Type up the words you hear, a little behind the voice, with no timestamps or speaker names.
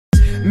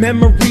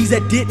Memories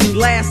that didn't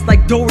last,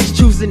 like Doris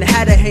choosing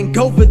how to hang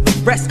over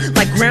the rest.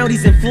 Like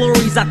Groundies and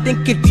Flurries, I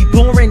think it'd be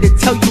boring to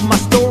tell you my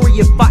story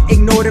if I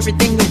ignored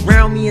everything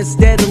around me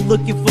instead of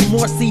looking for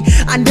more. See,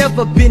 I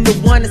never been the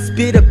one to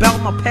spit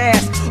about my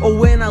past, or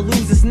when I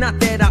lose, it's not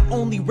that I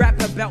only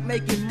rap about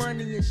making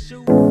money and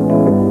shoes.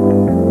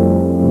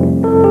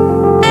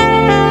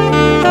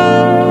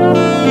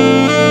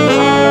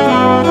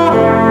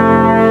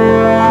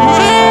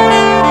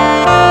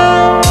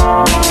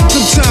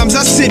 Sometimes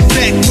I sit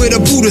back with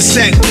a Buddah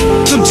sack.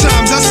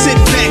 Sometimes I sit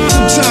back.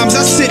 Sometimes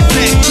I sit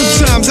back.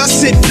 Sometimes I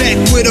sit back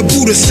with a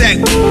Buddah sack.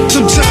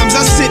 Sometimes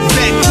I sit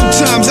back.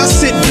 Sometimes I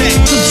sit back.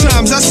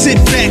 Sometimes I sit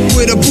back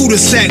with a Buddah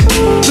sack.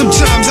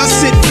 Sometimes I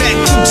sit back.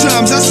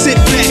 Sometimes I sit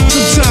back.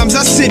 Sometimes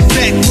I sit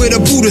back with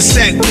a Buddah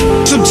sack.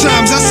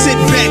 Sometimes I sit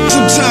back.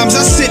 Sometimes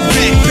I sit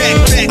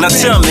back. Now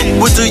tell me,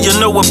 what do you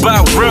know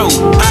about road?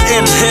 I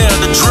inhale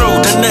the drool,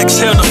 then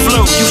exhale the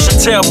flow. You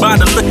should tell by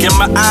the look in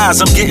my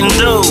eyes, I'm getting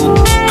dough.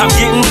 I'm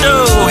getting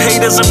dough,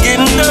 haters, I'm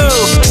getting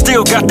dough.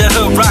 Still got that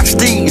hood rock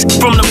steez.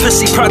 From the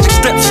pissy project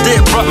steps, still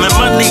brought me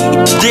money.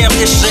 Damn,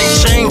 this ain't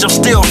changed, I'm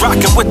still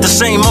rocking with the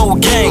same old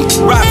gang.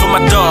 Ride for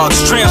my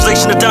dogs,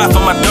 translation to die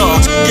for my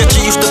dogs. Yet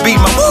you used to be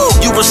my woo,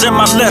 you was in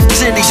my left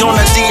titty on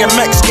that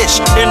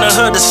DMX-ish. In the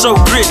hood it's so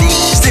gritty,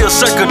 still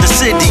circle the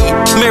city.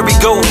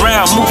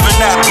 Merry-go-round, moving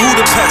that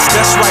Budapest,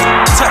 that's right,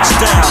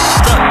 touchdown.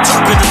 The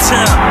talk of the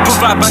town,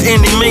 provide by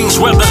any means,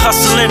 whether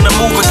hustling or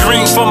moving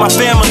green for my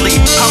family.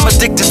 I'm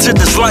addicted to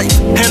this life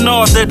and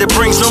all that it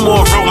brings. No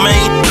more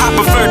Romain, I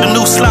prefer the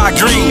new slide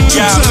green.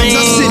 Yeah, sometimes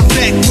I sit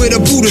back with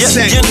a Buddah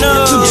sack. You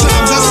know.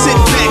 Sometimes I sit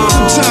back.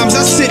 Sometimes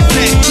I sit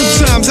back.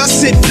 Sometimes I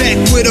sit back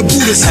with a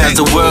Buddah sack. As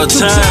the world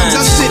turns, sometimes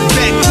I sit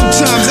back.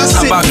 Sometimes I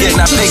sit back. About getting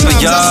that paper,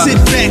 y'all. Sometimes I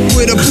sit back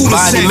with a Buddah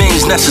by any sack.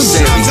 means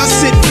necessary. Sometimes I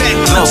sit back.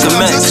 Malcolm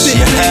X,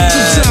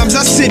 Sometimes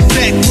I sit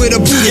back with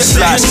a Buddah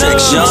sack.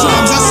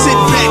 Sometimes I sit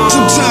back.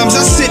 Sometimes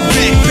I sit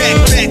back.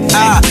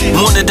 I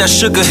wanted that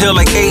Sugar Hill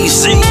like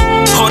AZ.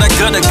 All that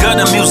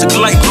gutter music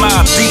like my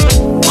beat.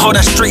 All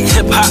that straight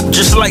hip hop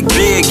just like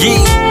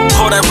Biggie.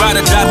 All that ride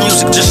or die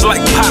music just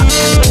like Pop.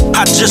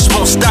 I just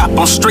won't stop,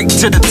 I'm straight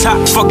to the top.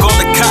 Fuck all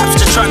the cops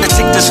just trying to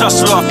take this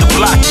hustle off the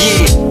block,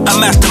 yeah. I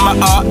mastered my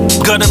art,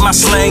 gutted my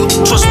slang.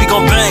 Trust we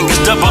gon' bang, it's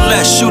double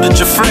S, shoot at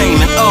your frame.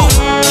 And oh,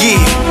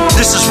 yeah,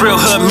 this is real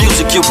hood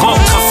music, you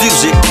won't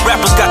confuse it.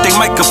 Rappers got their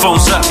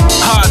microphones up,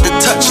 hard to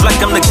touch like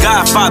I'm the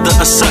godfather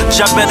or such.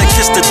 I better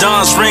kiss the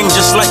Don's ring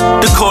just like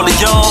the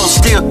Corleone.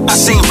 Still, I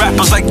seen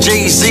rappers like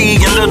Jay-Z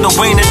and Lil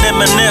Wayne and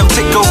Eminem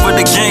take over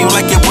the game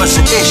like it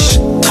wasn't ish.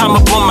 I'm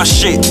up on my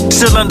shit,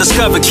 still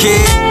undiscovered, kid.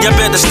 Y'all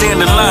better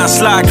stand in line,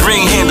 slide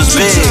green handles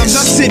big. Sometimes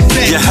I sit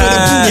back with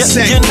a Buddah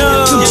sack. You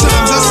know.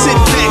 Sometimes I sit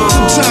back.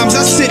 Sometimes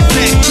I sit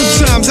back.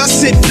 Sometimes I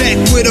sit back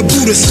with a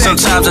Buddah sack.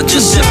 Sometimes I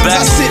just sit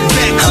back.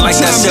 I like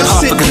that sit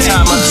hard for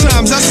Katama.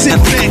 Sometimes I sit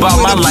and think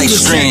about my life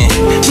stream.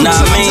 Nah,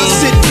 I mean,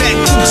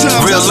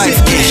 real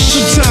life-ish,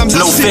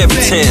 no fairy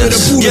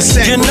tales.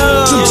 You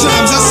know.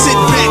 Sometimes I sit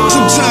back.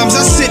 Sometimes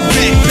I sit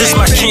back. This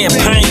my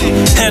campaign,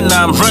 and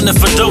I'm running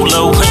for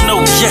Dolo. And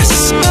oh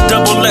yes,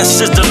 double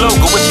S is the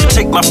logo. If you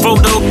take my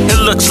photo, it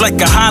looks like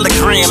a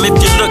hologram. If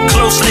you look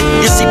closely,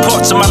 you see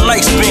parts of my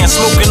lifespan.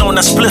 Smoking on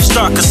that spliff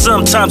star, cause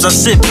sometimes I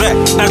sit back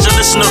as you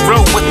listen to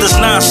roll with this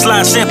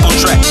 9-slide sample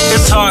track.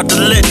 It's hard to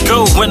let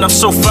go when I'm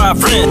so far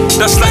in.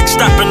 That's like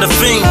stopping the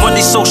fiend when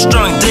he's so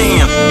strung.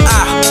 Damn,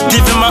 I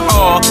giving my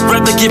all,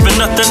 rather giving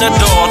nothing at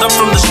all. I'm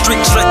from the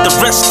streets like the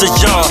rest of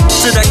y'all.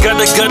 Said I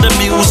gutter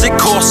music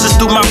courses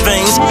through my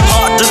veins.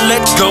 Hard to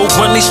let go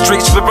when these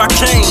streets where I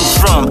came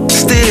from.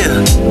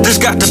 Still, there's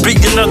got to be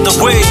another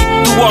way.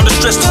 Through all the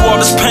stress, through all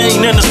this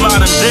pain in this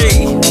modern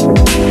day.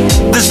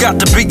 There's got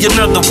to be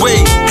another way.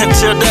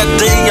 Until that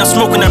day, I'm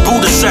smoking that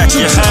Buddah sack.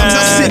 Sometimes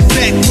I sit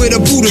back with a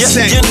Buddah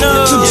sack. You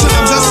know.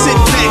 Sometimes I sit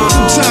back.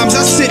 Sometimes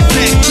I sit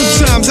back.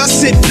 Sometimes I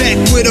sit back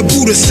with a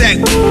Buddah sack.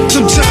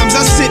 Sometimes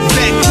I sit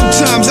back.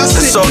 Sometimes I sit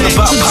back. It's all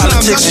about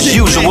politics as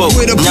usual.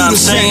 You know what I'm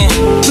saying?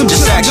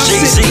 Just ask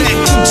Jay-Z.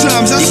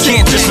 You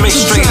can't just make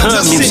straight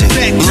hood music.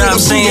 You know what I'm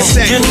saying?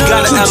 You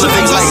gotta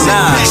elevate like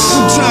Nas.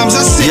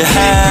 You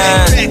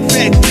had,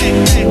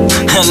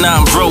 and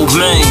I'm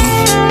Romain.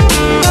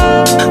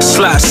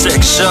 Slide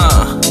section.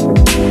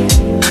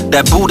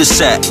 That Buddah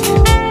sack.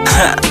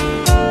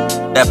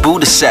 That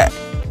Buddah sack.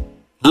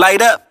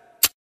 Light up.